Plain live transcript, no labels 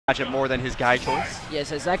matchup more than his Guy choice.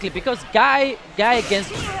 Yes, exactly. Because Guy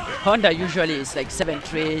against Honda usually is like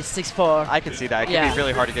 7-3, 6-4. I can see that. It can be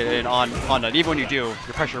really hard to get in on Honda. And even when you do,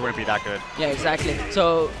 your pressure wouldn't be that good. Yeah, exactly.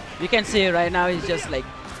 So you can see right now he's just like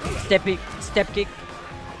step kick,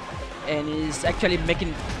 and he's actually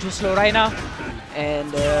making too slow right now.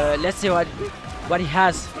 And let's see what he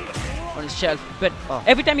has on his shelf. But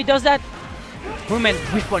every time he does that, HOODAMAN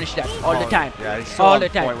will punish that all the time. Yeah, he's so on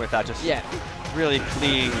point with that. Just really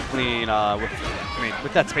clean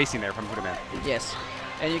with that spacing there from HOODAMAN. Yes.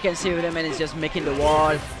 And you can see HOODAMAN is just making the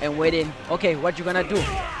wall and waiting. Okay, what you gonna do?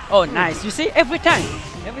 Oh, nice. You see, every time.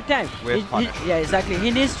 With punish. Yeah, exactly.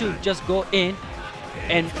 He needs to just go in,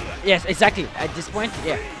 and yes, exactly. At this point,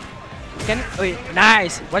 yeah.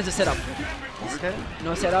 Nice. What's the setup? Okay.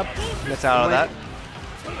 No setup. Gets out of that.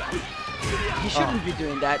 He shouldn't be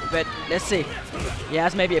doing that, but let's see. He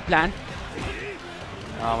has maybe a plan.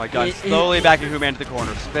 Oh my god, slowly backing HOODAMAN to the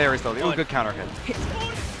corners. Very slowly. Oh, good counter hit.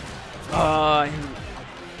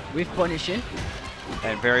 With punishing.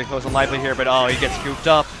 And very close and lively here, but he gets scooped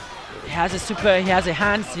up. He has a super, he has a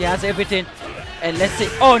hands, he has everything. And let's see.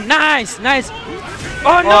 Oh, nice!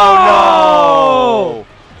 Oh, no! Oh, no!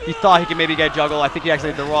 He thought he could maybe get juggle. I think he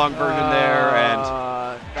actually did the wrong version there, and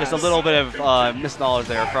just a little bit of misknowledge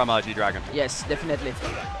there from G-Dragon. Yes, definitely.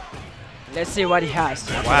 Let's see what he has.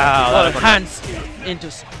 Wow. Hands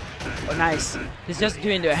into. Oh, nice. He's just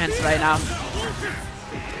doing the hands right now.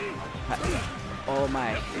 Oh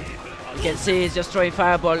my. You can see he's just throwing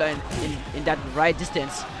fireball in that right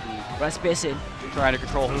distance. Right spacing. Trying to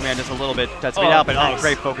control HOODAMAN just a little bit. That's me out, but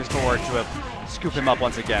great focus forward to scoop him up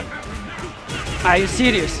once again. Are you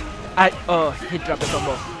serious? He dropped the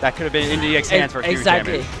combo. That could have been into EX hands for huge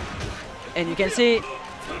damage. And you can see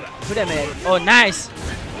HOODAMAN. Oh, nice.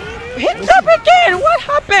 He dropped again. What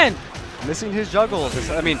happened? Missing his juggles.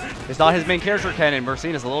 It's not his main character, Ken, and we're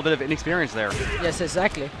seeing a little bit of inexperience there. Yes,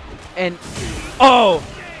 exactly. And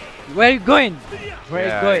where are you going? Where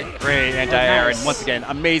are you going? Great anti-air, and once again,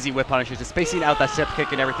 amazing whip punishes, just spacing out that step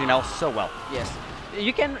kick and everything else so well. Yes.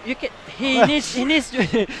 You can. He needs to.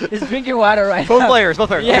 He's drinking water right now. Both players.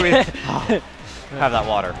 Yeah. Have that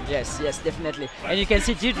water. Yes, definitely. And you can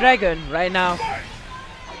see G-Dragon right now.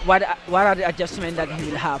 What are the adjustments that he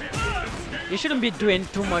will have? He shouldn't be doing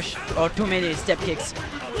too much or too many step kicks.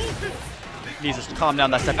 He needs to calm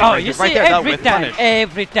down that step kick. Oh, you see, right there,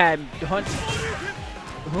 every time,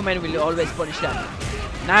 HOODAMAN will always punish that.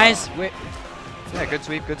 Nice. Yeah, good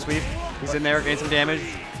sweep. He's in there, getting some damage.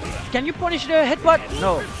 Can you punish the headbutt?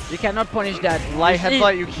 No, you cannot punish that. Light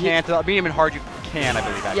headbutt, you can't. Medium and hard, you can, I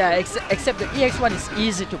believe. Actually. Yeah, except the EX1 is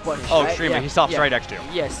easy to punish. Oh, right? extremely. He stops right next to you.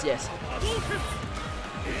 Yes.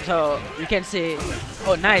 So you can see.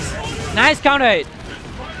 Oh, nice counter hit.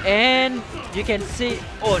 And you can see.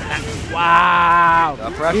 Oh, nice. Wow.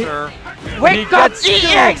 The pressure. Wake up,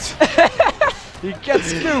 EX! He gets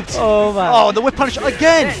scooped. Oh my. Oh, the whip punish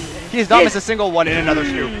again. He has not missed a single one in another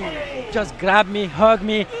scoop. Just grab me, hug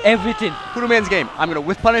me, everything. HOODAMAN's game. I'm going to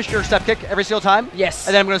whip punish your step kick every single time. Yes.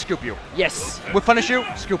 And then I'm going to scoop you. Yes. Whip punish you,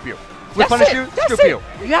 scoop you. Whip punish you, scoop you.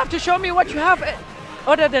 You have to show me what you have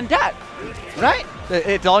other than that. Right?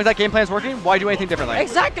 As long as that game plan is working, why do anything differently?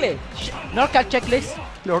 Exactly. NorCal checklist.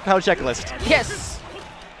 NorCal checklist. Yes.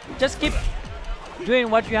 Just keep doing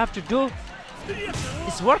what you have to do.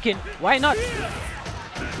 It's working. Why not?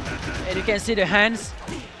 And you can see the hands.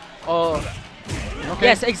 Oh. Okay.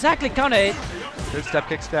 Yes, exactly. Counter it. Good step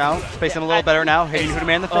kicks down. Space him a little better now. Hitting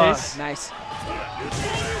HOODAMAN in the face.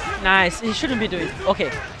 Nice. He shouldn't be doing.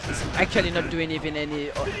 Okay. He's actually not doing even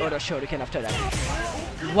any other shuriken after that.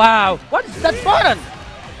 Wow. What is that button?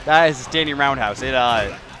 That is a standing roundhouse. It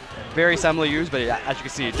very similarly used, but as you can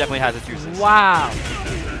see, it definitely has its uses. Wow.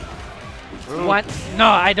 What? No,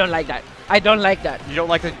 I don't like that. I don't like that. You don't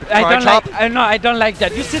like the chop? No, I don't like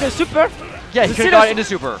that. You see the super? Yeah, you could have got into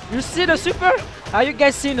super. You see the super? Are you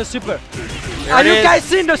guys seeing the super? Are you guys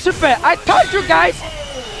seeing the super? I told you guys.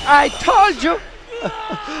 I told you.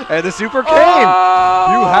 And the super came.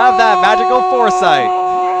 You have that magical foresight.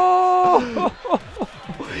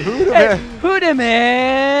 HOODAMAN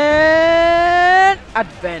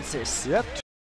advances. Yep,